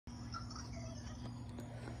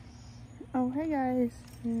Oh, hey guys,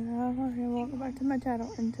 welcome back to my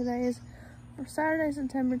channel, and today is Saturday,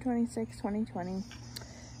 September 26, 2020,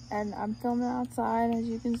 and I'm filming outside. As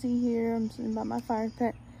you can see here, I'm sitting by my fire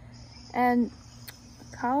pit, and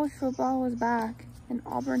college football was back, and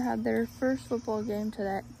Auburn had their first football game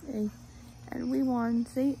today, and we won.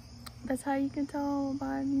 See, that's how you can tell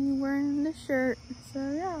by me wearing this shirt.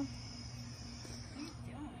 So yeah,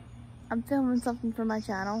 I'm filming something for my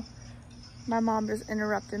channel. My mom just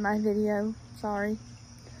interrupted my video, sorry.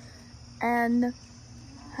 And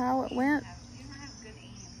how it went.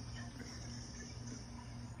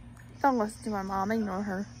 Don't listen to my mom, ignore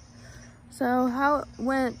her. So how it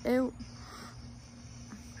went, it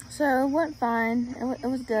went fine. It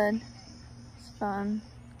was good. It's fun.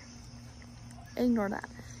 Ignore that.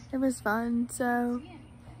 It was fun, so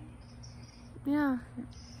yeah.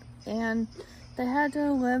 And they had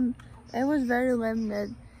to it was very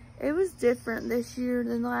limited. It was different this year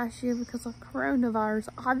than last year because of coronavirus,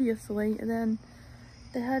 obviously. And then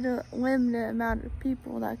they had a limited amount of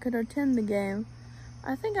people that could attend the game.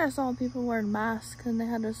 I think I saw people wearing masks and they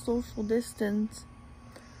had to social distance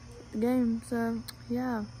at the game. So,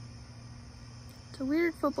 yeah. It's a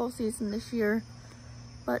weird football season this year,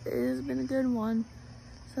 but it has been a good one.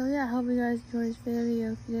 So, yeah, I hope you guys enjoyed this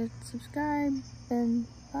video. If you did, subscribe, and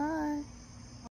bye.